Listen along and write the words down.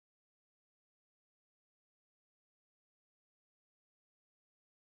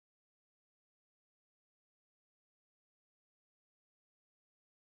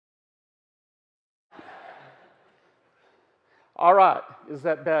All right, is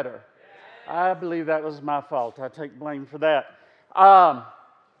that better? I believe that was my fault. I take blame for that.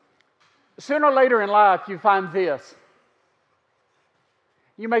 Sooner or later in life, you find this.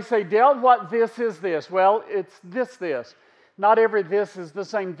 You may say, Dale, what this is this? Well, it's this. Not every this is the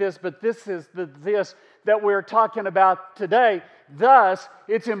same this, but this is the this that we're talking about today. Thus,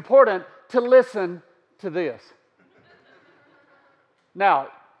 it's important to listen to this. Now,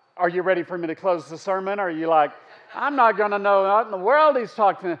 are you ready for me to close the sermon? Or are you like, I'm not going to know what in the world he's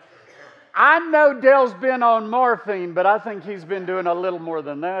talking. I know Dale's been on morphine, but I think he's been doing a little more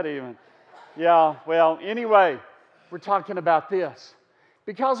than that even. Yeah, well, anyway, we're talking about this.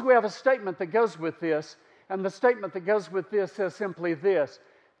 Because we have a statement that goes with this, and the statement that goes with this says simply this: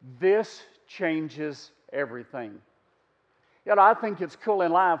 this changes everything. You know, I think it's cool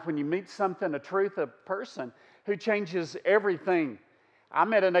in life when you meet something, a truth, a person who changes everything. I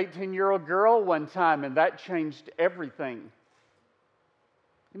met an 18-year-old girl one time, and that changed everything.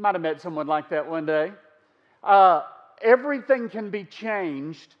 You might have met someone like that one day. Everything can be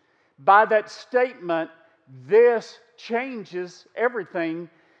changed by that statement, this changes everything,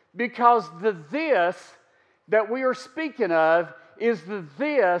 because the this that we are speaking of is the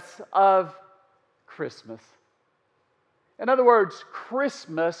this of Christmas. In other words,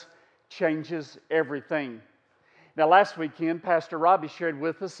 Christmas changes everything. Now, last weekend, Pastor Robbie shared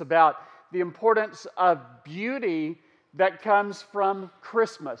with us about the importance of beauty that comes from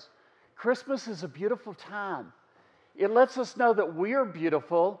Christmas. Christmas is a beautiful time. It lets us know that we are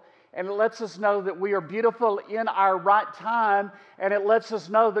beautiful, and it lets us know that we are beautiful in our right time, and it lets us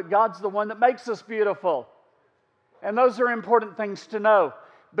know that God's the one that makes us beautiful. And those are important things to know.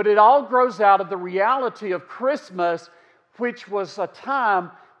 But it all grows out of the reality of Christmas, which was a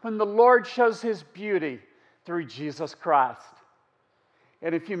time when the Lord shows His beauty through Jesus Christ.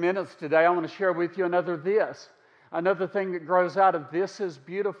 In a few minutes today, I want to share with you another thing that grows out of this is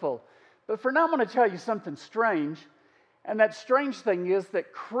beautiful. But for now, I'm going to tell you something strange. And that strange thing is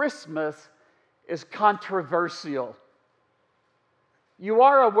that Christmas is controversial. You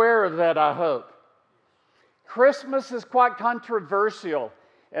are aware of that, I hope. Christmas is quite controversial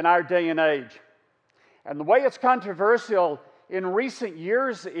in our day and age. And the way it's controversial in recent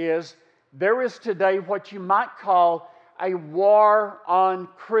years is there is today what you might call a war on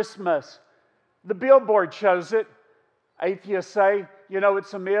Christmas. The billboard shows it. Atheists say, you know,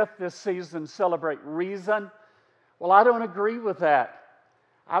 it's a myth. This season celebrate reason. Well, I don't agree with that.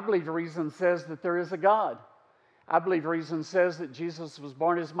 I believe reason says that there is a God. I believe reason says that Jesus was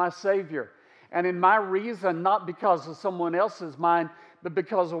born as my Savior. And in my reason, not because of someone else's mind, but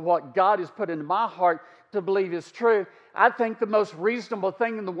because of what God has put into my heart to believe is true, I think the most reasonable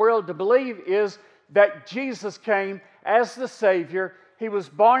thing in the world to believe is that Jesus came as the Savior. He was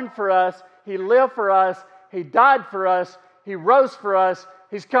born for us. He lived for us. He died for us. He rose for us.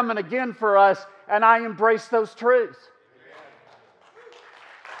 He's coming again for us. And I embrace those truths.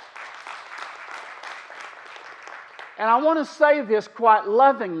 And I want to say this quite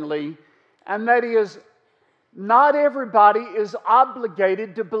lovingly, and that is, not everybody is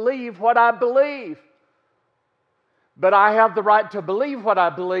obligated to believe what I believe. But I have the right to believe what I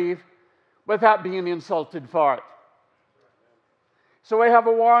believe without being insulted for it. So we have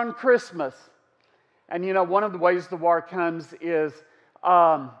a war on Christmas. And you know, one of the ways the war comes is,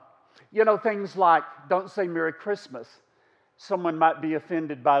 things like, don't say Merry Christmas. Someone might be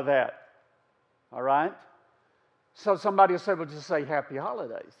offended by that. All right? So somebody will say, well, just say Happy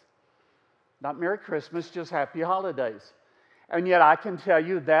Holidays. Not Merry Christmas, just Happy Holidays. And yet I can tell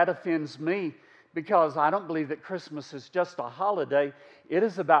you that offends me, because I don't believe that Christmas is just a holiday. It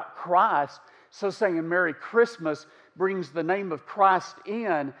is about Christ. So saying Merry Christmas brings the name of Christ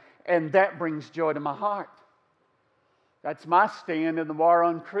in, and that brings joy to my heart. That's my stand in the war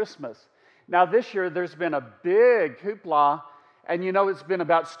on Christmas. Now this year there's been a big hoopla, and you know it's been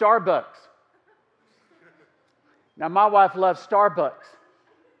about Starbucks. Now my wife loves Starbucks.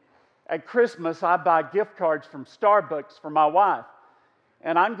 At Christmas I buy gift cards from Starbucks for my wife.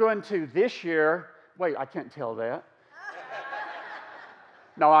 And I'm going to this year, wait, I can't tell that.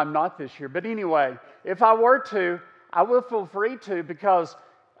 No, I'm not this year. But anyway, if I were to, I will feel free to, because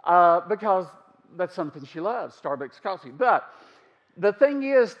that's something she loves, Starbucks coffee. But the thing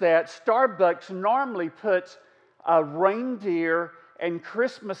is that Starbucks normally puts a reindeer and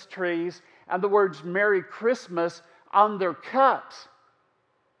Christmas trees and the words Merry Christmas on their cups.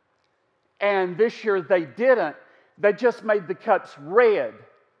 And this year they didn't. They just made the cups red.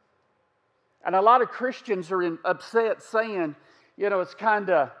 And a lot of Christians are upset, saying, it's kind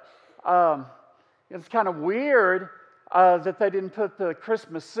of weird that they didn't put the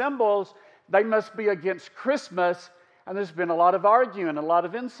Christmas symbols. They must be against Christmas. And there's been a lot of arguing, a lot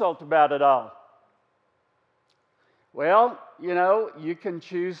of insult about it all. Well, you know, you can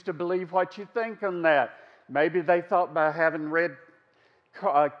choose to believe what you think on that. Maybe they thought by having red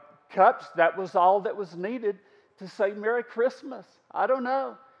cups, that was all that was needed to say Merry Christmas. I don't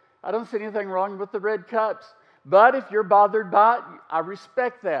know. I don't see anything wrong with the red cups. But if you're bothered by it, I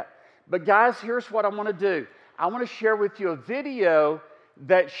respect that. But guys, here's what I want to do. I want to share with you a video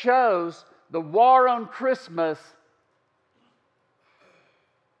that shows the war on Christmas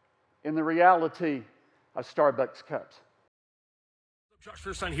in the reality of Starbucks cups. Josh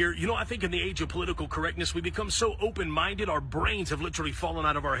Feuerstein here. You know, I think in the age of political correctness, we become so open-minded, our brains have literally fallen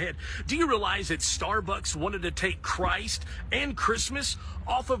out of our head. Do you realize that Starbucks wanted to take Christ and Christmas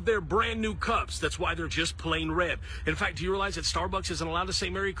off of their brand new cups? That's why they're just plain red. In fact, do you realize that Starbucks isn't allowed to say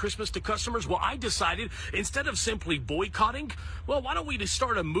Merry Christmas to customers? Well, I decided, instead of simply boycotting, well, why don't we just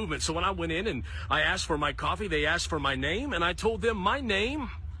start a movement? So when I went in and I asked for my coffee, they asked for my name, and I told them my name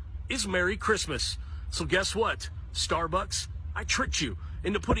is Merry Christmas. So guess what? Starbucks, I tricked you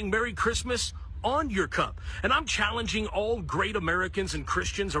into putting Merry Christmas on your cup. And I'm challenging all great Americans and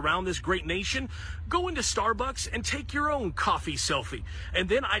Christians around this great nation, go into Starbucks and take your own coffee selfie. And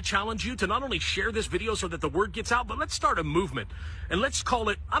then I challenge you to not only share this video so that the word gets out, but let's start a movement. And let's call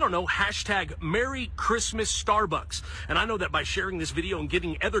it, I don't know, hashtag Merry Christmas Starbucks. And I know that by sharing this video and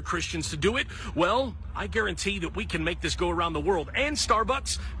getting other Christians to do it, well, I guarantee that we can make this go around the world. And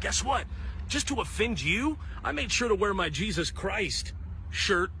Starbucks, guess what? Just to offend you, I made sure to wear my Jesus Christ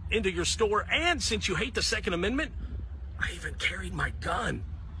shirt into your store. And since you hate the Second Amendment, I even carried my gun.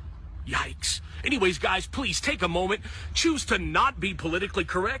 Yikes. Anyways, guys, please take a moment. Choose to not be politically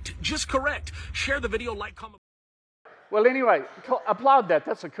correct. Just correct. Share the video, like, comment. Well, anyway, applaud that.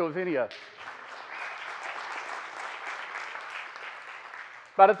 That's a cool video.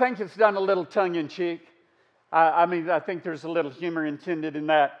 But I think it's done a little tongue-in-cheek. I mean, I think there's a little humor intended in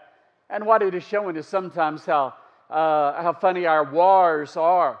that. And what it is showing is sometimes how funny our wars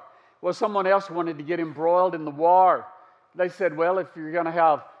are. Well, someone else wanted to get embroiled in the war. They said, well, if you're going to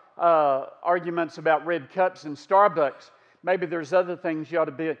have arguments about red cups in Starbucks, maybe there's other things you ought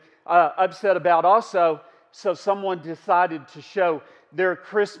to be upset about also. So someone decided to show their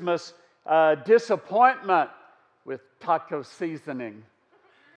Christmas disappointment with taco seasoning.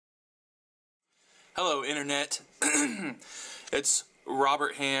 Hello, Internet. It's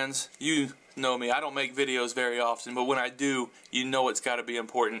Robert Hands. You know me. I don't make videos very often, but when I do, you know it's got to be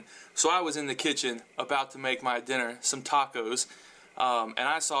important. So I was in the kitchen about to make my dinner, some tacos, and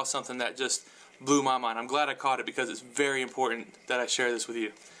I saw something that just blew my mind. I'm glad I caught it because it's very important that I share this with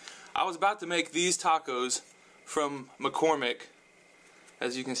you. I was about to make these tacos from McCormick.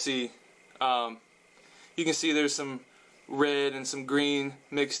 As you can see, there's some red and some green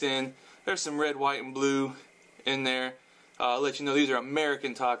mixed in. There's some red, white, and blue in there. I'll let you know these are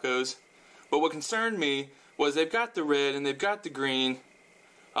American tacos. But what concerned me was they've got the red and they've got the green,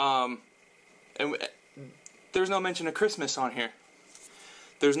 and there's no mention of Christmas on here.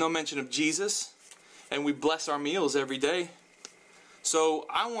 There's no mention of Jesus, and we bless our meals every day. So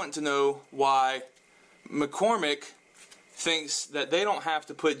I want to know why McCormick thinks that they don't have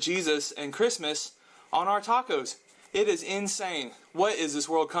to put Jesus and Christmas on our tacos. It is insane. What is this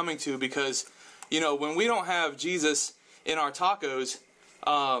world coming to? Because, you know, when we don't have Jesus in our tacos,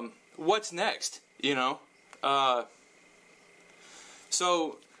 what's next? You know,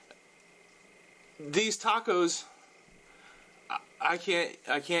 so these tacos, I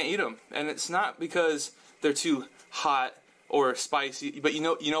can't eat them, and it's not because they're too hot or spicy. But you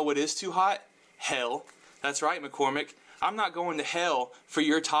know what is too hot? Hell. That's right, McCormick. I'm not going to hell for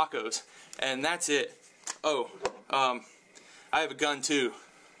your tacos, and that's it. Oh, I have a gun too.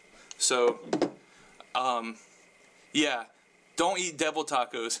 So, yeah, don't eat devil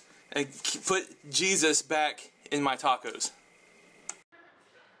tacos and put Jesus back in my tacos.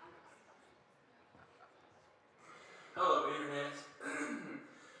 Hello, Internet.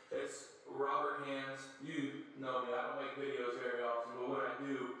 It's Robert Hands. You know me. I don't make videos very often, but when I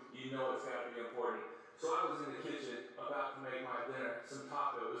do, you know it's got to be important. So I was in the kitchen about to make my dinner, some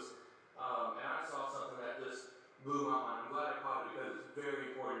tacos, and I saw something that just blew my mind. I'm glad I caught it because it's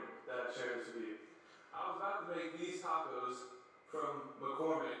very important that I share this with you. I was about to make these tacos from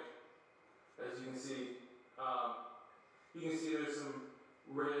McCormick. As you can see there's some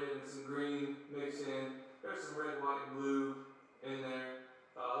red and some green mixed in. There's some red, white, and blue in there.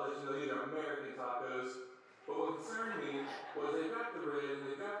 I'll let you know these are American tacos. But what concerned me was they've got the red and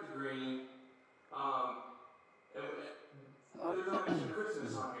they've got the green. And there's no mention of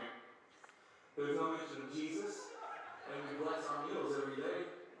Christmas on here. There's no mention of Jesus. And we bless our meals every day.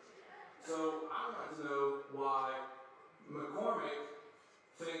 So I want to know why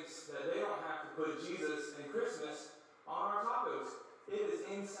put Jesus and Christmas on our tacos. It is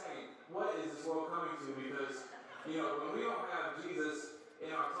insane. What is this world coming to? Because, when we don't have Jesus in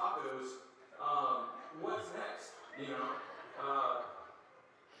our tacos, what's next?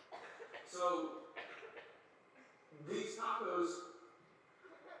 So these tacos,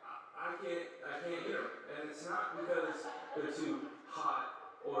 I can't eat them, and it's not because they're too hot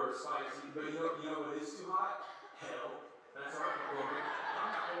or spicy, but you know what is too hot? Hell. That's our performance.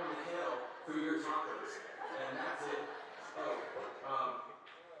 I'm not going to hell for your tacos, and that's it.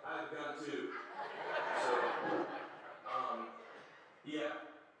 I've got two. So, yeah,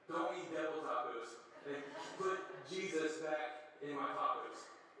 don't eat devil tacos. And put Jesus back in my tacos.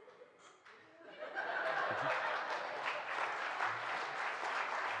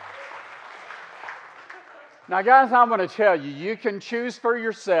 Now, guys, I want to tell you, you can choose for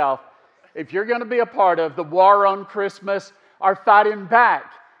yourself if you're going to be a part of the war on Christmas or fighting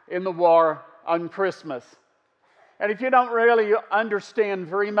back in the war on Christmas. And if you don't really understand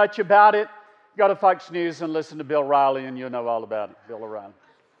very much about it, go to Fox News and listen to Bill Riley, and you'll know all about it, Bill O'Reilly.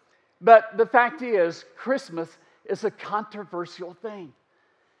 But the fact is, Christmas is a controversial thing,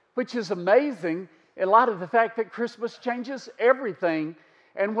 which is amazing in light of the fact that Christmas changes everything.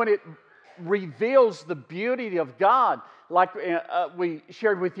 And when it reveals the beauty of God, like we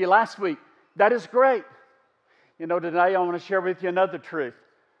shared with you last week, that is great. Today I want to share with you another truth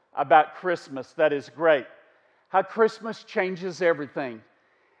about Christmas that is great. How Christmas changes everything.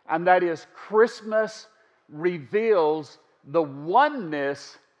 And that is, Christmas reveals the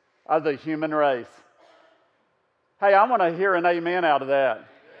oneness of the human race. Hey, I want to hear an amen out of that. Amen.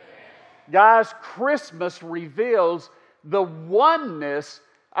 Guys, Christmas reveals the oneness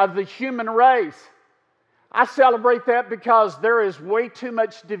of the human race. I celebrate that because there is way too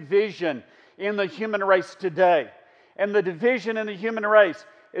much division in the human race today. And the division in the human race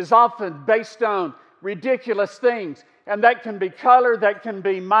is often based on ridiculous things. And that can be color, that can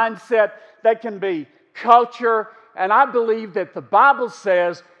be mindset, that can be culture. And I believe that the Bible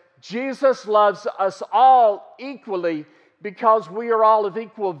says Jesus loves us all equally because we are all of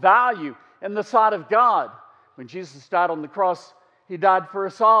equal value in the sight of God. When Jesus died on the cross, He died for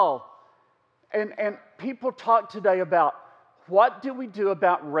us all. And people talk today about, what do we do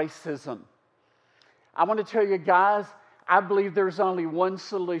about racism? I want to tell you guys, I believe there's only one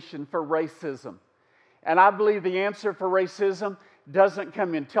solution for racism. And I believe the answer for racism doesn't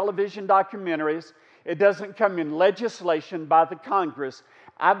come in television documentaries. It doesn't come in legislation by the Congress.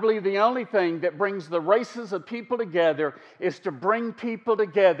 I believe the only thing that brings the races of people together is to bring people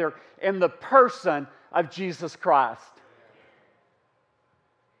together in the person of Jesus Christ.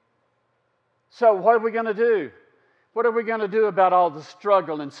 So what are we going to do? What are we going to do about all the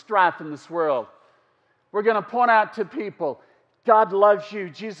struggle and strife in this world? We're going to point out to people, God loves you,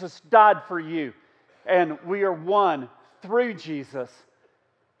 Jesus died for you, and we are one through Jesus.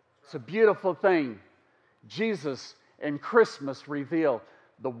 It's a beautiful thing. Jesus and Christmas reveal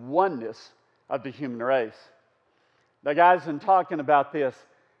the oneness of the human race. Now, guys, in talking about this,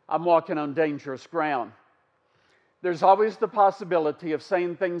 I'm walking on dangerous ground. There's always the possibility of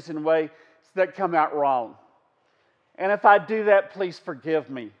saying things in ways that come out wrong. And if I do that, please forgive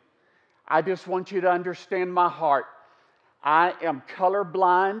me. I just want you to understand my heart. I am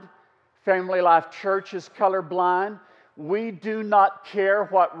colorblind. Family Life Church is colorblind. We do not care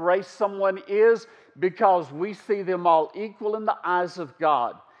what race someone is because we see them all equal in the eyes of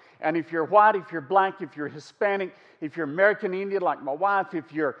God. And if you're white, if you're black, if you're Hispanic, if you're American Indian like my wife,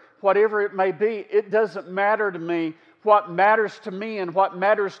 if you're whatever it may be, it doesn't matter to me. What matters to me and what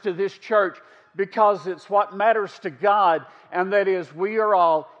matters to this church, because it's what matters to God, and that is we are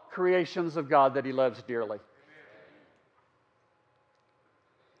all creations of God that He loves dearly.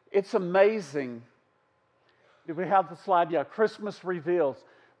 It's amazing. Do we have the slide? Yeah, Christmas reveals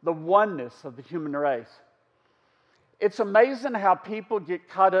the oneness of the human race. It's amazing how people get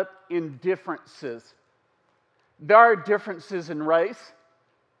caught up in differences. There are differences in race.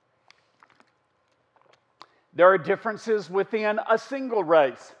 There are differences within a single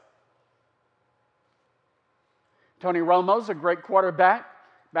race. Tony Romo's a great quarterback.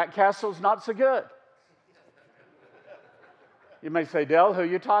 Matt Castle's not so good. You may say, Dell, who are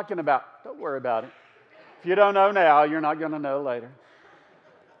you talking about? Don't worry about it. If you don't know now, you're not going to know later.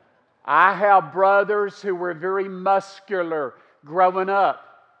 I have brothers who were very muscular growing up.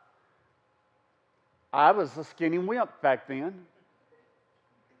 I was a skinny wimp back then.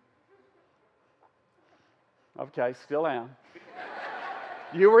 Okay, still am.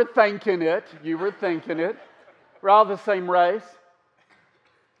 You were thinking it. You were thinking it. We're all the same race.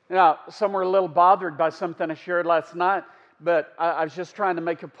 Now, some were a little bothered by something I shared last night, but I was just trying to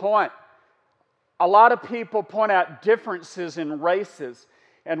make a point. a lot of people point out differences in races,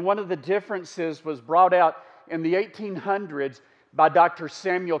 and one of the differences was brought out in the 1800s by Dr.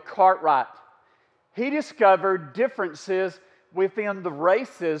 Samuel Cartwright. He discovered differences within the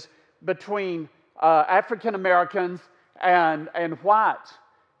races between African Americans and whites.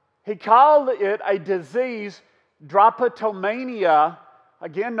 He called it a disease, drapetomania.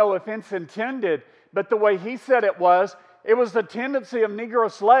 Again, no offense intended, but the way he said it was the tendency of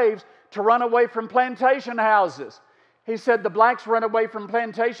Negro slaves to run away from plantation houses. He said the blacks run away from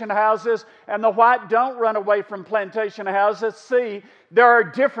plantation houses and the white don't run away from plantation houses. See, there are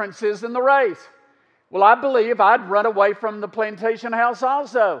differences in the race. Well, I believe I'd run away from the plantation house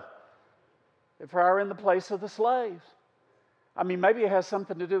also if I were in the place of the slaves. I mean, maybe it has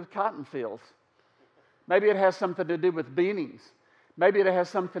something to do with cotton fields. Maybe it has something to do with beanies. Maybe it has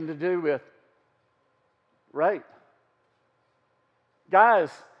something to do with rape.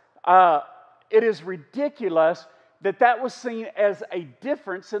 Guys, it is ridiculous that was seen as a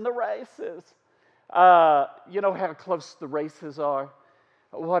difference in the races. You know how close the races are?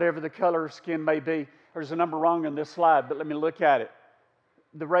 Whatever the color of skin may be. There's a number wrong on this slide, but let me look at it.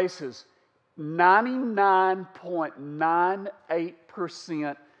 The races,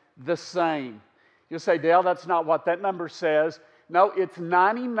 99.98% the same. You'll say, Dale, that's not what that number says. No, it's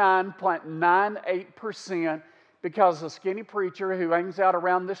 99.98% because a skinny preacher who hangs out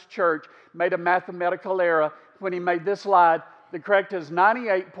around this church made a mathematical error when he made this slide. The correct is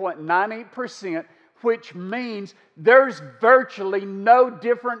 98.98%, which means there's virtually no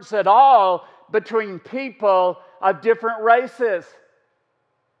difference at all between people of different races.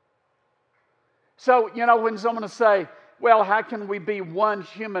 So, you know, when someone will say, well, how can we be one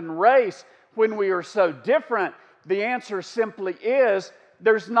human race when we are so different? The answer simply is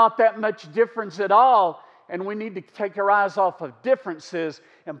there's not that much difference at all, and we need to take our eyes off of differences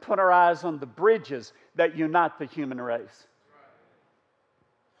and put our eyes on the bridges that unite the human race.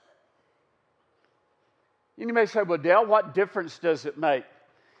 You may say, well, Dale, what difference does it make?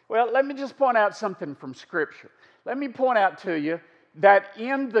 Well, let me just point out something from Scripture. Let me point out to you that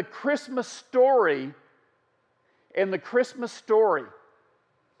in the Christmas story,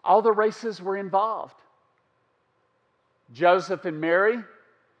 all the races were involved. Joseph and Mary,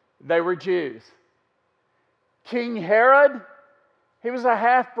 they were Jews. King Herod, he was a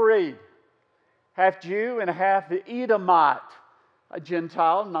half-breed, half Jew and half Edomite, a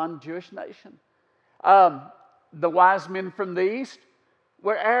Gentile, non-Jewish nation. The wise men from the east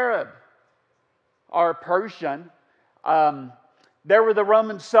were Arab or Persian. There were the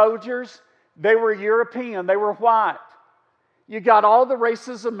Roman soldiers. They were European. They were white. You got all the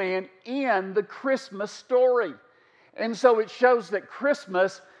races of man in the Christmas story. And so it shows that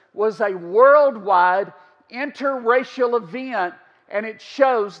Christmas was a worldwide interracial event, and it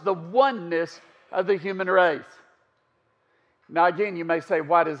shows the oneness of the human race. Now again, you may say,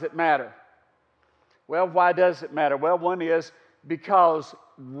 why does it matter? Well, why does it matter? Well, one is because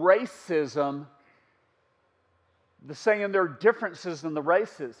racism, the saying there are differences in the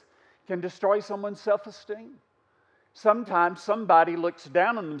races, can destroy someone's self-esteem. Sometimes somebody looks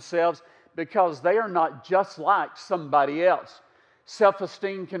down on themselves because they are not just like somebody else.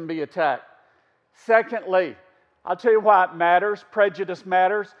 Self-esteem can be attacked. Secondly, I'll tell you why it matters. Prejudice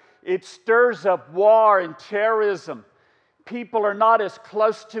matters. It stirs up war and terrorism. People are not as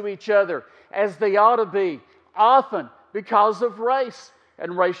close to each other as they ought to be, often because of race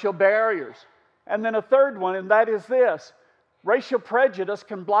and racial barriers. And then a third one, and that is this: racial prejudice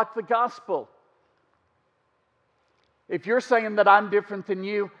can block the gospel. If you're saying that I'm different than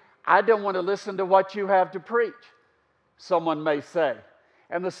you, I don't want to listen to what you have to preach, someone may say.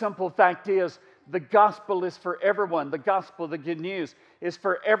 And the simple fact is, the gospel is for everyone. The gospel, the good news, is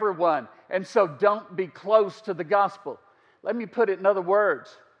for everyone. And so don't be close to the gospel. Let me put it in other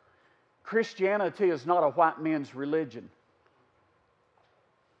words. Christianity is not a white man's religion.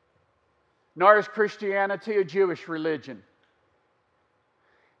 Nor is Christianity a Jewish religion.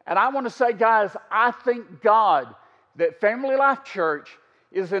 And I want to say, guys, I thank God that Family Life Church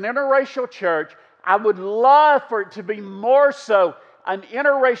is an interracial church. I would love for it to be more so an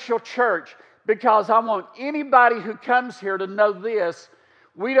interracial church, because I want anybody who comes here to know this: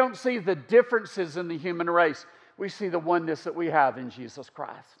 we don't see the differences in the human race. We see the oneness that we have in Jesus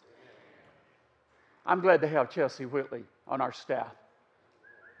Christ. I'm glad to have Chelsea Whitley on our staff.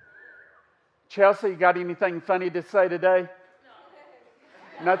 Chelsea, you got anything funny to say today?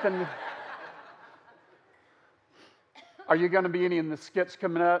 No. Nothing? Are you going to be any in the skits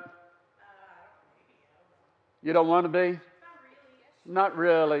coming up? You don't want to be? Not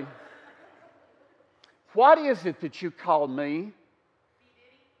really. What is it that you call me?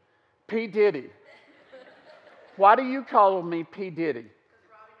 P. Diddy. Why do you call me P. Diddy?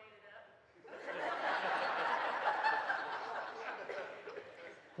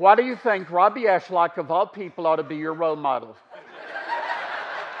 Why do you think Robbie Ashlock, of all people, ought to be your role model?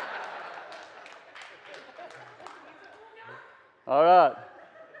 All right.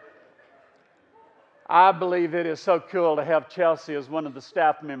 I believe it is so cool to have Chelsea as one of the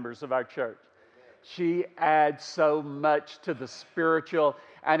staff members of our church. She adds so much to the spiritual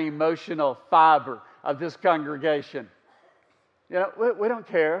and emotional fiber of this congregation. You know, we don't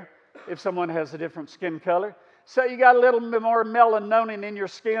care if someone has a different skin color. Say you got a little bit more melatonin in your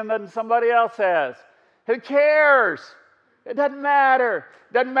skin than somebody else has. Who cares? It doesn't matter.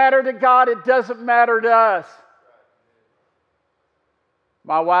 It doesn't matter to God. It doesn't matter to us.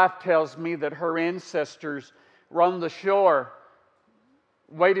 My wife tells me that her ancestors were on the shore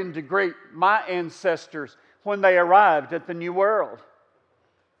waiting to greet my ancestors when they arrived at the New World.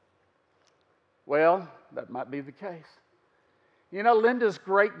 Well, that might be the case. You know, Linda's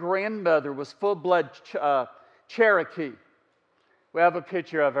great-grandmother was full-blood Cherokee. We have a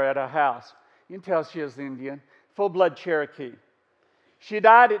picture of her at our house. You can tell she is Indian. Full-blood Cherokee. She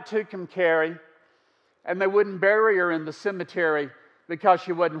died at Tucumcari, and they wouldn't bury her in the cemetery because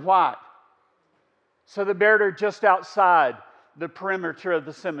she wasn't white. So they buried her just outside the perimeter of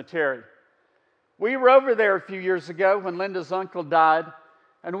the cemetery. We were over there a few years ago when Linda's uncle died,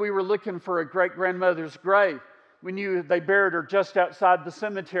 and we were looking for a great-grandmother's grave. We knew they buried her just outside the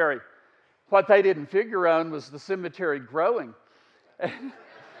cemetery. What they didn't figure on was the cemetery growing.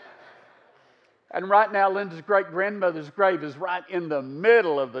 And right now, Linda's great-grandmother's grave is right in the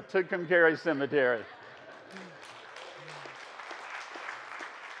middle of the Tucumcari Cemetery.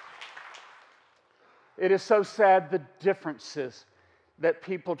 It is so sad, the differences that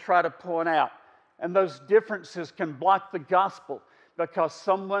people try to point out. And those differences can block the gospel because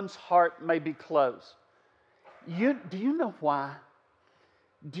someone's heart may be closed. Do you know why?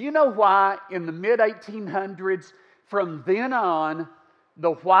 Do you know why in the mid-1800s, from then on,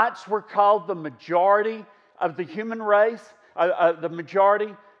 the whites were called the majority of the human race, the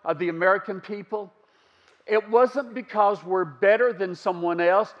majority of the American people? It wasn't because we're better than someone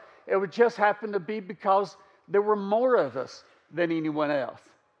else. It would just happen to be because there were more of us than anyone else.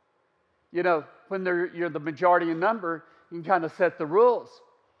 You know, when you're the majority in number, you can kind of set the rules.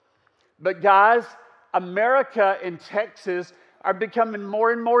 But guys, America and Texas are becoming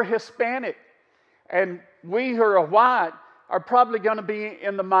more and more Hispanic. And we who are white are probably going to be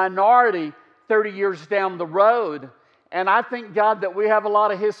in the minority 30 years down the road. And I thank God that we have a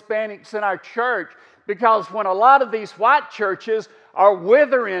lot of Hispanics in our church, because when a lot of these white churches are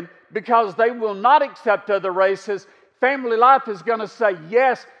withering because they will not accept other races, Family Life is going to say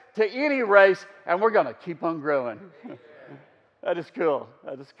yes to any race, and we're going to keep on growing. That is cool.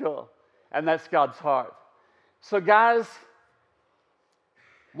 That is cool. And that's God's heart. So guys,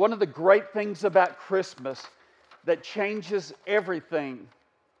 one of the great things about Christmas that changes everything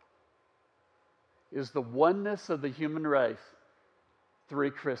is the oneness of the human race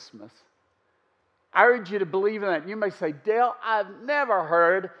through Christmas. I urge you to believe in that. You may say, Dale, I've never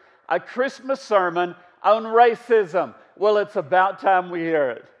heard a Christmas sermon on racism. Well, it's about time we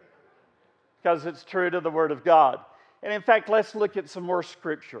hear it, because it's true to the Word of God. And in fact, let's look at some more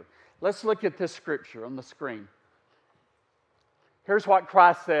scripture. Let's look at this scripture on the screen. Here's what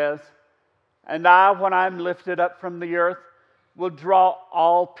Christ says: "And I, when I'm lifted up from the earth, will draw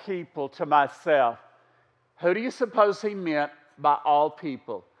all people to myself." Who do you suppose he meant by all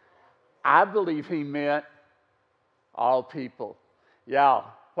people? I believe he meant all people. Yeah,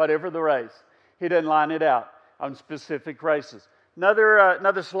 whatever the race. He didn't line it out on specific races.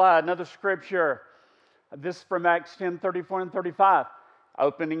 Another slide, another scripture. This is from Acts 10:34 and 35.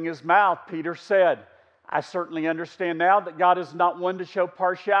 Opening his mouth, Peter said, "I certainly understand now that God is not one to show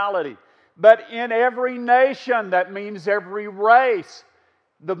partiality, but in every nation," that means every race,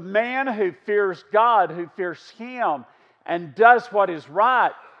 "the man who fears God, who fears him, and does what is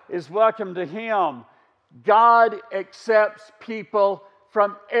right, is welcome to him." God accepts people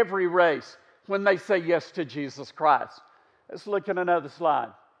from every race when they say yes to Jesus Christ. Let's look at another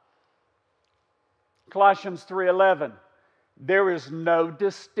slide. Colossians 3:11. There is no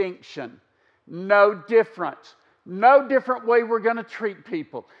distinction, no difference, no different way we're going to treat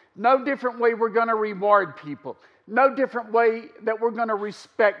people, no different way we're going to reward people, no different way that we're going to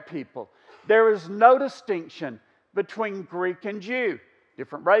respect people. There is no distinction between Greek and Jew,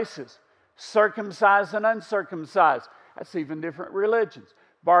 different races, circumcised and uncircumcised. That's even different religions.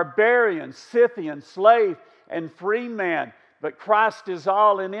 Barbarian, Scythian, slave, and free man. But Christ is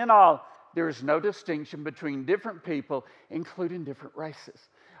all, and in all, there is no distinction between different people, including different races.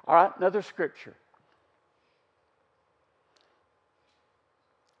 All right, another scripture.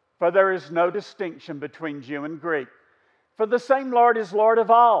 For there is no distinction between Jew and Greek. For the same Lord is Lord of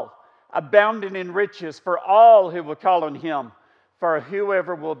all, abounding in riches for all who will call on Him. For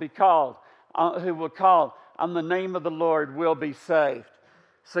whoever will be called, who will call on the name of the Lord will be saved.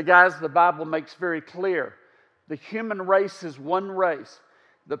 So guys, the Bible makes very clear, the human race is one race.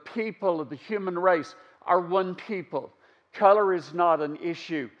 The people of the human race are one people. Color is not an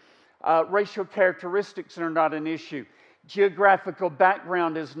issue. Racial characteristics are not an issue. Geographical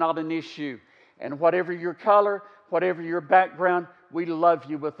background is not an issue. And whatever your color, whatever your background, we love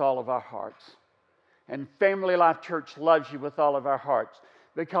you with all of our hearts. And Family Life Church loves you with all of our hearts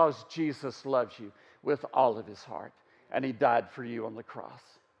because Jesus loves you with all of His heart. And He died for you on the cross.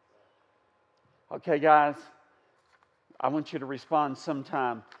 Okay, guys, I want you to respond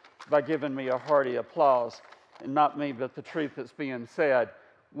sometime by giving me a hearty applause. And not me, but the truth that's being said.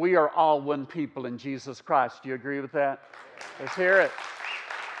 We are all one people in Jesus Christ. Do you agree with that? Let's hear it.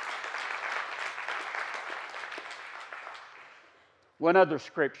 One other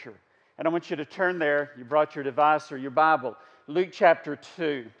scripture. And I want you to turn there. You brought your device or your Bible. Luke chapter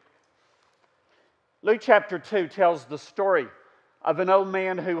 2. Luke chapter 2 tells the story of an old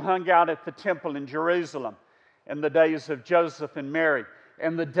man who hung out at the temple in Jerusalem in the days of Joseph and Mary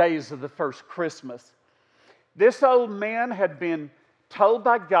and the days of the first Christmas. This old man had been told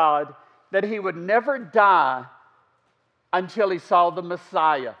by God that he would never die until he saw the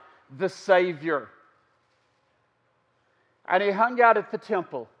Messiah, the Savior. And he hung out at the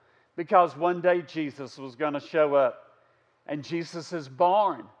temple because one day Jesus was going to show up. And Jesus is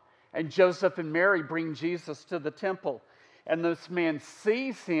born. And Joseph and Mary bring Jesus to the temple. And this man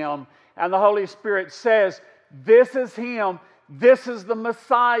sees Him, and the Holy Spirit says, "This is Him. This is the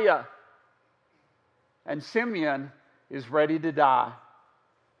Messiah." And Simeon is ready to die.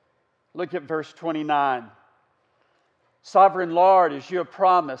 Look at verse 29. "Sovereign Lord, as you have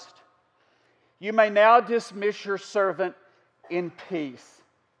promised, you may now dismiss your servant in peace.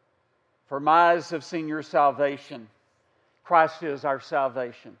 For my eyes have seen your salvation." Christ is our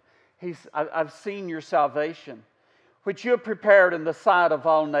salvation. I've seen your salvation, which you have prepared in the sight of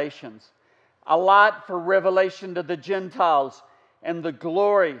all nations, a light for revelation to the Gentiles and the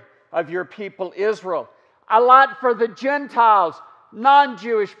glory of your people Israel. A light for the Gentiles,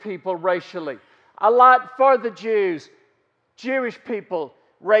 non-Jewish people racially. A light for the Jews, Jewish people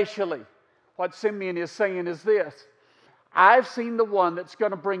racially. What Simeon is saying is this: I've seen the one that's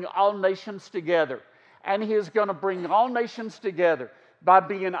going to bring all nations together. And He is going to bring all nations together by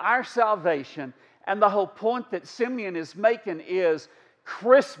being our salvation. And the whole point that Simeon is making is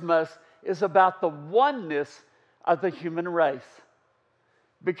Christmas is about the oneness of the human race,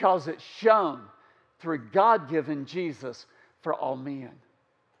 because it's shown through God-given Jesus for all men.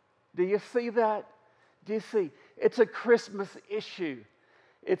 Do you see that? Do you see? It's a Christmas issue.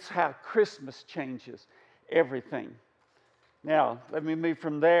 It's how Christmas changes everything. Now, let me move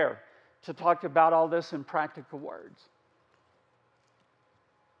from there to talk about all this in practical words.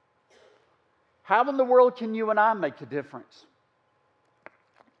 How in the world can you and I make a difference?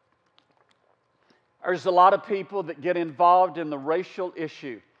 There's a lot of people that get involved in the racial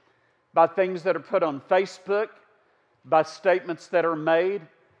issue by things that are put on Facebook, by statements that are made.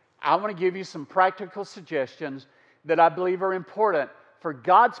 I want to give you some practical suggestions that I believe are important for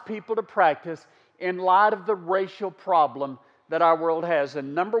God's people to practice in light of the racial problem that our world has.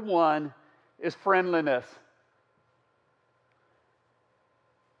 And number one is friendliness.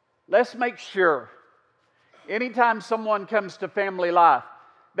 Let's make sure, anytime someone comes to Family Life,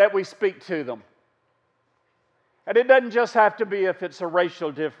 that we speak to them. And it doesn't just have to be if it's a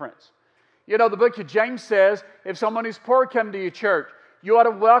racial difference. You know, the book of James says, if someone who's poor come to your church, you ought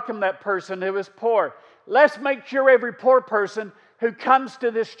to welcome that person who is poor. Let's make sure every poor person who comes to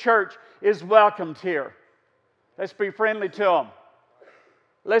this church is welcomed here. Let's be friendly to them.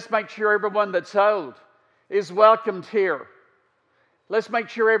 Let's make sure everyone that's old is welcomed here. Let's make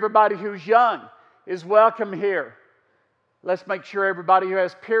sure everybody who's young is welcome here. Let's make sure everybody who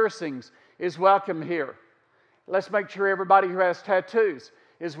has piercings is welcome here. Let's make sure everybody who has tattoos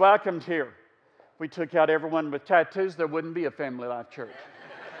is welcomed here. If we took out everyone with tattoos, there wouldn't be a Family Life Church.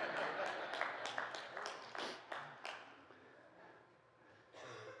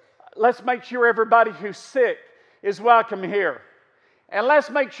 Let's make sure everybody who's sick is welcome here. And let's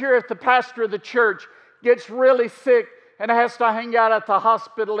make sure if the pastor of the church gets really sick and has to hang out at the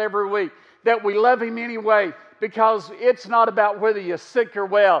hospital every week, that we love him anyway, because it's not about whether you're sick or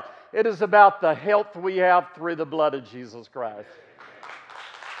well. It is about the health we have through the blood of Jesus Christ.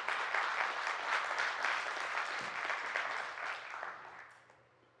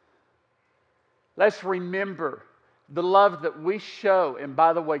 Let's remember the love that we show. And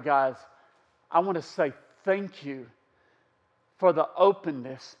by the way, guys, I want to say thank you for the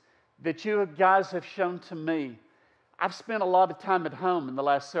openness that you guys have shown to me. I've spent a lot of time at home in the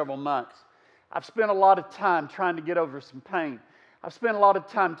last several months. I've spent a lot of time trying to get over some pain. I've spent a lot of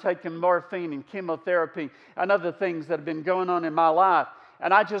time taking morphine and chemotherapy and other things that have been going on in my life.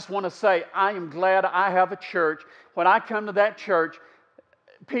 And I just want to say, I am glad I have a church. When I come to that church,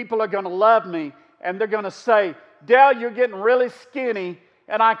 people are going to love me, and they're going to say, Dale, you're getting really skinny.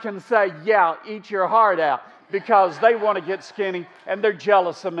 And I can say, yeah, eat your heart out, because they want to get skinny, and they're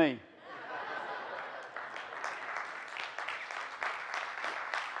jealous of me.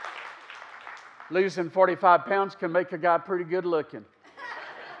 Losing 45 pounds can make a guy pretty good looking.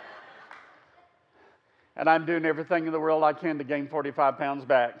 And I'm doing everything in the world I can to gain 45 pounds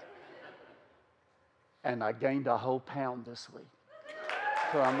back. And I gained a whole pound this week.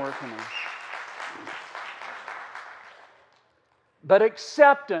 So I'm working on it. But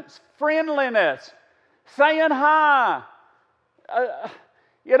acceptance, friendliness, saying hi.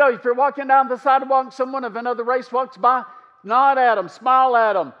 If you're walking down the sidewalk, someone of another race walks by, nod at them, smile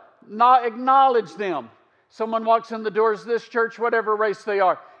at them, not acknowledge them. Someone walks in the doors of this church, whatever race they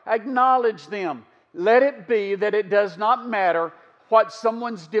are, acknowledge them. Let it be that it does not matter what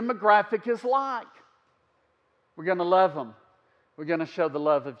someone's demographic is like. We're going to love them. We're going to show the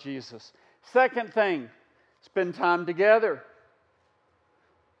love of Jesus. Second thing, spend time together.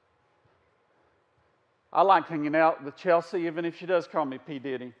 I like hanging out with Chelsea, even if she does call me P.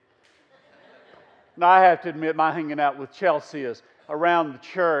 Diddy. Now, I have to admit, my hanging out with Chelsea is around the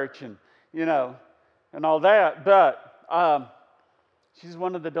church and, and all that. But she's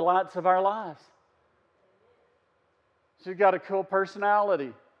one of the delights of our lives. She's got a cool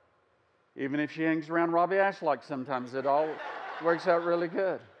personality. Even if she hangs around Robbie Ashlock sometimes, it all works out really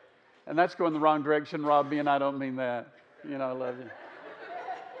good. And that's going the wrong direction, Robbie, and I don't mean that. I love you.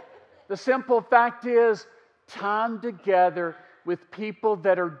 The simple fact is, time together with people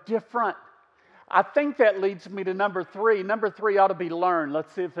that are different. I think that leads me to number 3. Number 3 ought to be learn.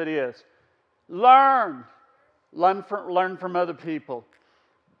 Let's see if it is. Learn. Learn from other people.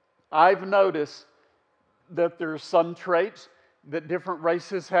 I've noticed that there are some traits that different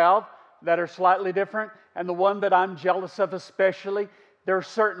races have that are slightly different. And the one that I'm jealous of especially, there are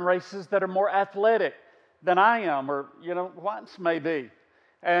certain races that are more athletic than I am, or, once maybe.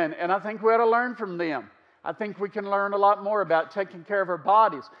 And I think we ought to learn from them. I think we can learn a lot more about taking care of our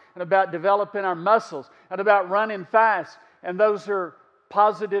bodies and about developing our muscles and about running fast. And those are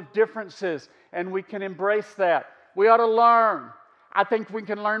positive differences, and we can embrace that. We ought to learn. I think we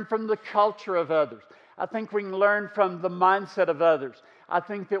can learn from the culture of others. I think we can learn from the mindset of others. I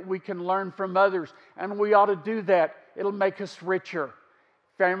think that we can learn from others, and we ought to do that. It'll make us richer.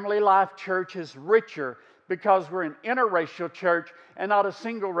 Family Life Church is richer because we're an interracial church and not a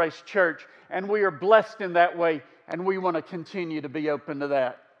single-race church, and we are blessed in that way, and we want to continue to be open to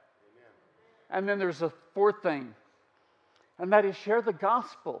that. Amen. And then there's a fourth thing, and that is share the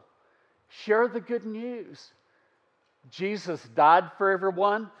gospel. Share the good news. Jesus died for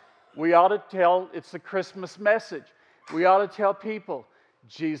everyone. We ought to tell, it's the Christmas message. We ought to tell people,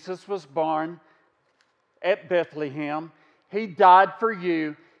 Jesus was born at Bethlehem. He died for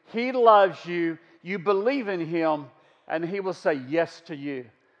you. He loves you. You believe in Him, and He will say yes to you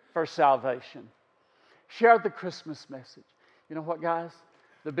for salvation. Share the Christmas message. You know what, guys?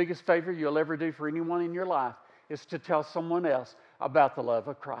 The biggest favor you'll ever do for anyone in your life is to tell someone else about the love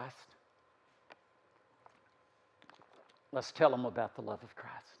of Christ. Let's tell them about the love of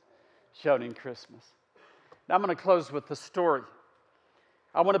Christ shown in Christmas. Now I'm going to close with a story.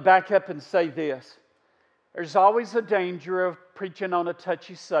 I want to back up and say this. There's always a danger of preaching on a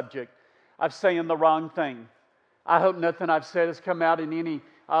touchy subject, of saying the wrong thing. I hope nothing I've said has come out in any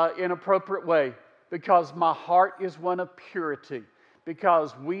inappropriate way, because my heart is one of purity,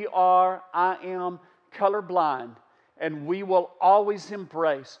 because I am colorblind, and we will always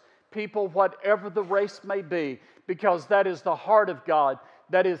embrace people, whatever the race may be, because that is the heart of God.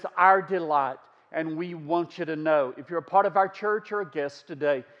 That is our delight, and we want you to know. If you're a part of our church or a guest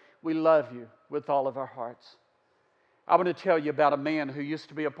today, we love you with all of our hearts. I want to tell you about a man who used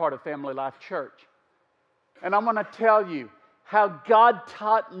to be a part of Family Life Church. And I'm going to tell you how God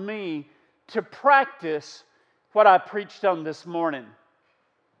taught me to practice what I preached on this morning.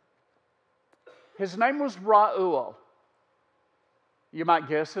 His name was Raul. You might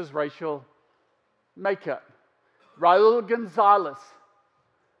guess his racial makeup. Raul Gonzalez.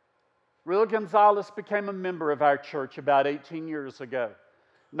 Raul Gonzalez became a member of our church about 18 years ago.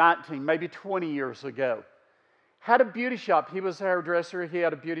 19, maybe 20 years ago. Had a beauty shop. He was a hairdresser. He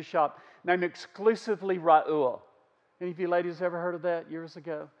had a beauty shop named exclusively Raul. Any of you ladies ever heard of that years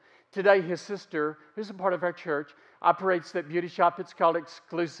ago? Today, his sister, who's a part of our church, operates that beauty shop. It's called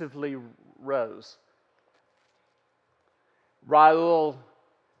Exclusively Rose. Raul,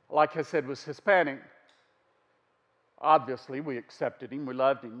 like I said, was Hispanic. Obviously, we accepted him. We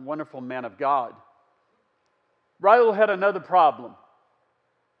loved him. Wonderful man of God. Raul had another problem.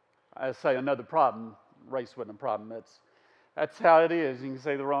 I say another problem. Race wasn't a problem. That's how it is. You can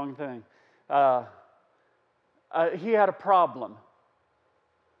say the wrong thing. He had a problem.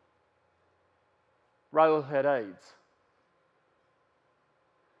 Raul had AIDS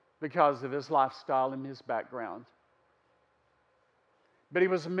because of his lifestyle and his background. But he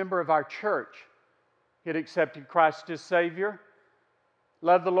was a member of our church. He had accepted Christ as Savior,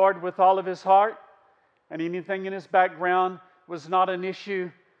 loved the Lord with all of his heart, and anything in his background was not an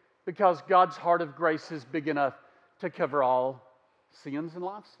issue because God's heart of grace is big enough to cover all sins and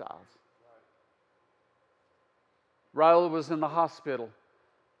lifestyles. Raul was in the hospital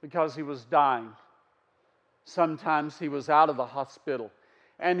because he was dying. Sometimes he was out of the hospital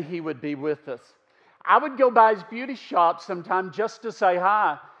and he would be with us. I would go by his beauty shop sometime just to say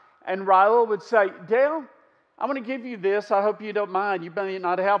hi. And Raul would say, Dale, I want to give you this. I hope you don't mind. You may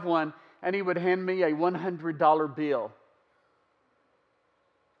not have one. And he would hand me a $100 bill.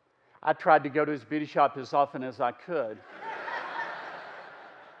 I tried to go to his beauty shop as often as I could.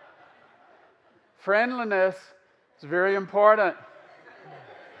 Friendliness is very important.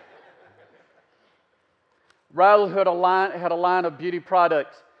 Raul had a line of beauty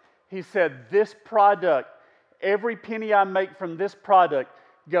products. He said, this product, every penny I make from this product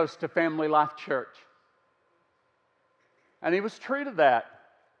goes to Family Life Church. And he was true to that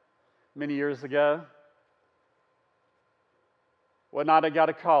many years ago. One night I got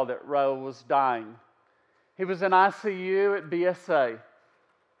a call that Raul was dying. He was in ICU at BSA.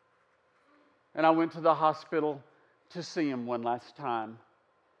 And I went to the hospital to see him one last time.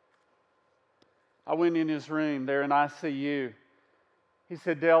 I went in his room there in ICU. He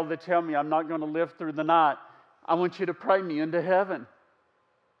said, Dale, they tell me I'm not going to live through the night. I want you to pray me into heaven.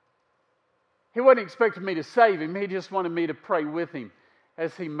 He wasn't expecting me to save him. He just wanted me to pray with him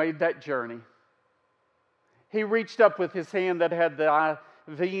as he made that journey. He reached up with his hand that had the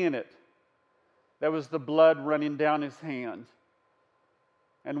IV in it. There was the blood running down his hand.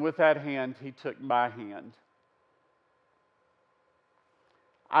 And with that hand, he took my hand.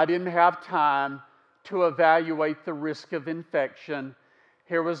 I didn't have time to evaluate the risk of infection.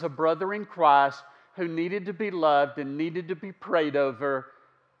 Here was a brother in Christ who needed to be loved and needed to be prayed over.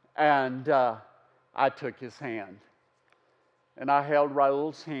 And I took his hand. And I held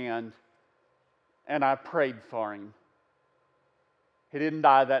Raul's hand. And I prayed for him. He didn't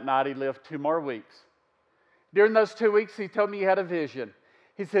die that night. He lived 2 more weeks. During those 2 weeks, he told me he had a vision.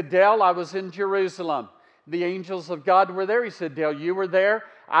 He said, Dale, I was in Jerusalem. The angels of God were there. He said, Dale, you were there.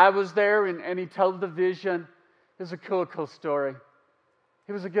 I was there. And he told the vision. It was a cool story.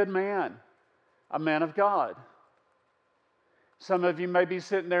 He was a good man. A man of God. Some of you may be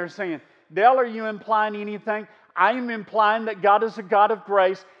sitting there saying, Dale, are you implying anything? I am implying that God is a God of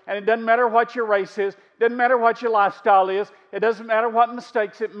grace, and it doesn't matter what your race is, it doesn't matter what your lifestyle is, it doesn't matter what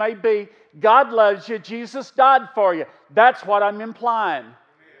mistakes it may be. God loves you. Jesus died for you. That's what I'm implying.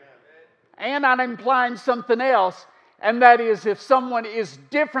 And I'm implying something else, and that is if someone is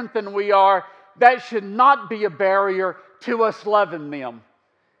different than we are, that should not be a barrier to us loving them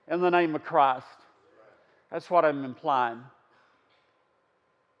in the name of Christ. That's what I'm implying.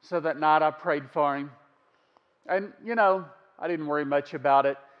 So that night I prayed for him. And, I didn't worry much about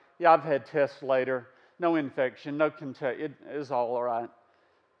it. Yeah, I've had tests later. No infection, no contagion. It is all right.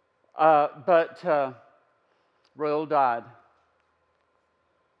 But Raul died.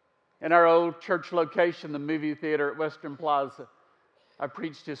 In our old church location, the movie theater at Western Plaza, I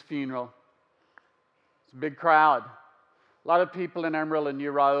preached his funeral. It's a big crowd. A lot of people in Amarillo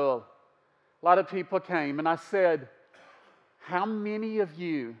knew Raul. A lot of people came, and I said, how many of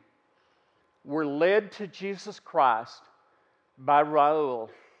you were led to Jesus Christ by Raul?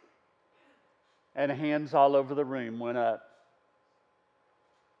 And hands all over the room went up.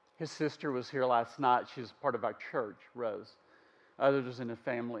 His sister was here last night. She was part of our church, Rose. Others in the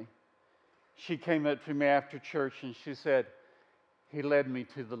family. She came up to me after church and she said, he led me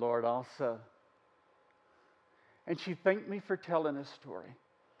to the Lord also. And she thanked me for telling this story.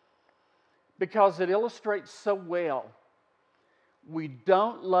 Because it illustrates so well. We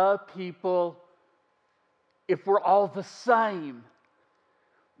don't love people if we're all the same.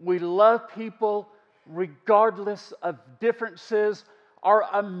 We love people regardless of differences or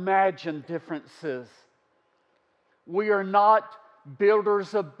imagined differences. We are not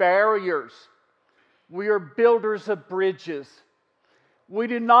builders of barriers. We are builders of bridges. We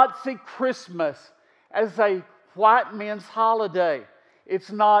do not see Christmas as a white man's holiday.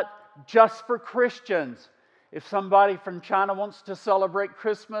 It's not just for Christians. If somebody from China wants to celebrate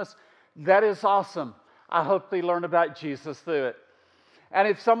Christmas, that is awesome. I hope they learn about Jesus through it. And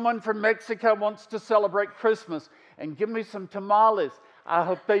if someone from Mexico wants to celebrate Christmas and give me some tamales, I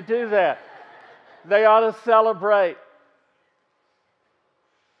hope they do that. They ought to celebrate.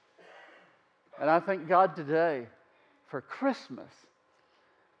 And I thank God today for Christmas,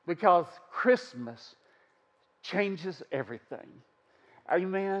 because Christmas changes everything.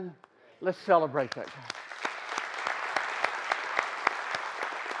 Amen? Let's celebrate that, guys.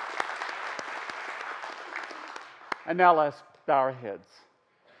 And now let's bow our heads.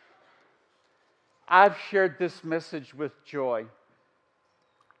 I've shared this message with joy,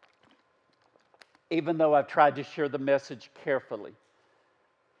 even though I've tried to share the message carefully.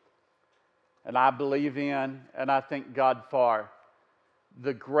 And I believe in, and I thank God for,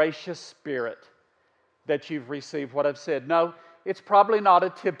 the gracious spirit that you've received what I've said. No, it's probably not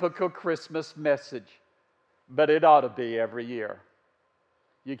a typical Christmas message, but it ought to be every year.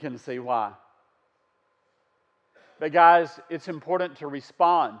 You can see why. But guys, it's important to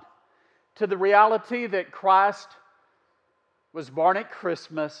respond to the reality that Christ was born at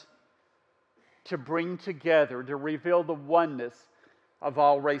Christmas to bring together, to reveal the oneness of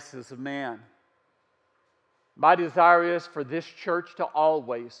all races of man. My desire is for this church to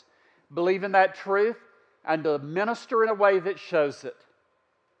always believe in that truth and to minister in a way that shows it.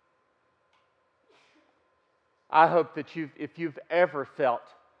 I hope that if you've ever felt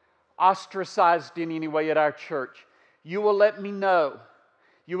ostracized in any way at our church, you will let me know.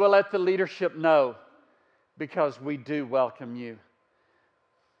 You will let the leadership know, because we do welcome you.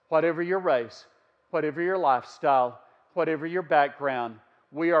 Whatever your race, whatever your lifestyle, whatever your background,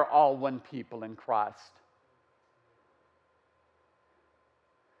 we are all one people in Christ.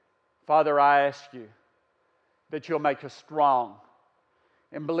 Father, I ask you that you'll make us strong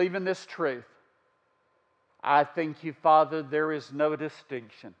and believe in this truth. I thank you, Father, there is no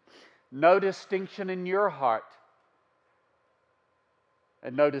distinction in your heart,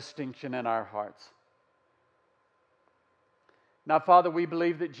 and no distinction in our hearts. Now, Father, we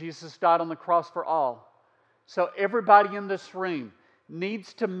believe that Jesus died on the cross for all. So everybody in this room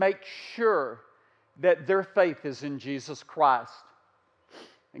needs to make sure that their faith is in Jesus Christ.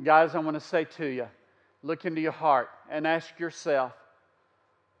 And guys, I want to say to you, look into your heart and ask yourself,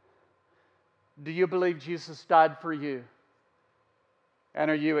 do you believe Jesus died for you? And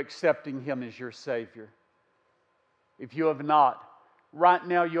are you accepting Him as your Savior? If you have not, right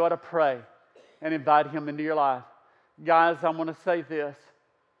now you ought to pray and invite Him into your life. Guys, I want to say this.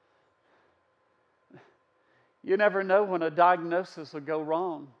 You never know when a diagnosis will go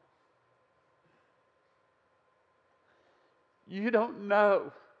wrong. You don't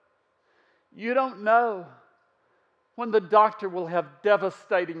know. You don't know when the doctor will have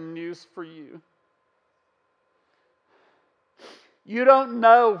devastating news for you. You don't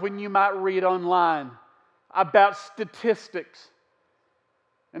know when you might read online about statistics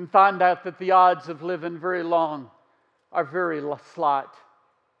and find out that the odds of living very long are very slight.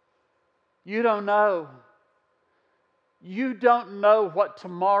 You don't know. You don't know what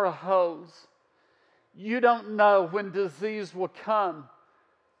tomorrow holds. You don't know when disease will come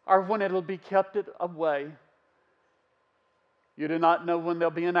or when it'll be kept away. You do not know when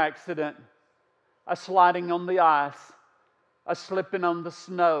there'll be an accident, a sliding on the ice, a slipping on the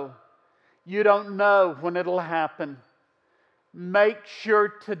snow. You don't know when it'll happen. Make sure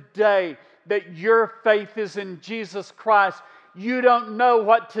today that your faith is in Jesus Christ. You don't know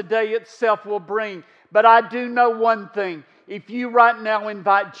what today itself will bring, but I do know one thing. If you right now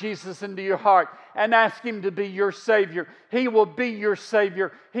invite Jesus into your heart and ask Him to be your Savior, He will be your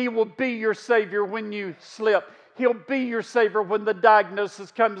Savior. He will be your Savior when you slip. He'll be your Savior when the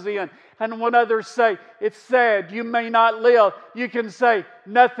diagnosis comes in. And when others say, it's sad, you may not live, you can say,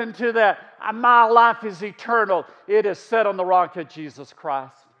 nothing to that. My life is eternal. It is set on the rock of Jesus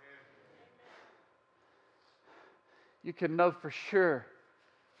Christ. You can know for sure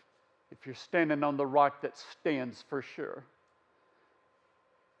if you're standing on the rock that stands for sure.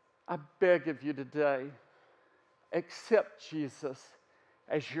 I beg of you today, accept Jesus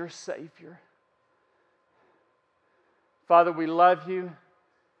as your Savior. Father, we love you,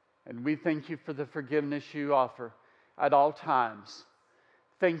 and we thank you for the forgiveness you offer at all times.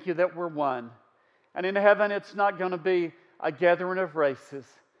 Thank you that we're one. And in heaven, it's not going to be a gathering of races.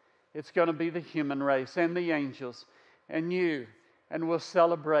 It's going to be the human race and the angels and you. And we'll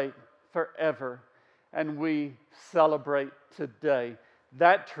celebrate forever. And we celebrate today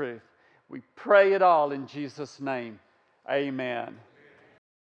that truth. We pray it all in Jesus' name. Amen.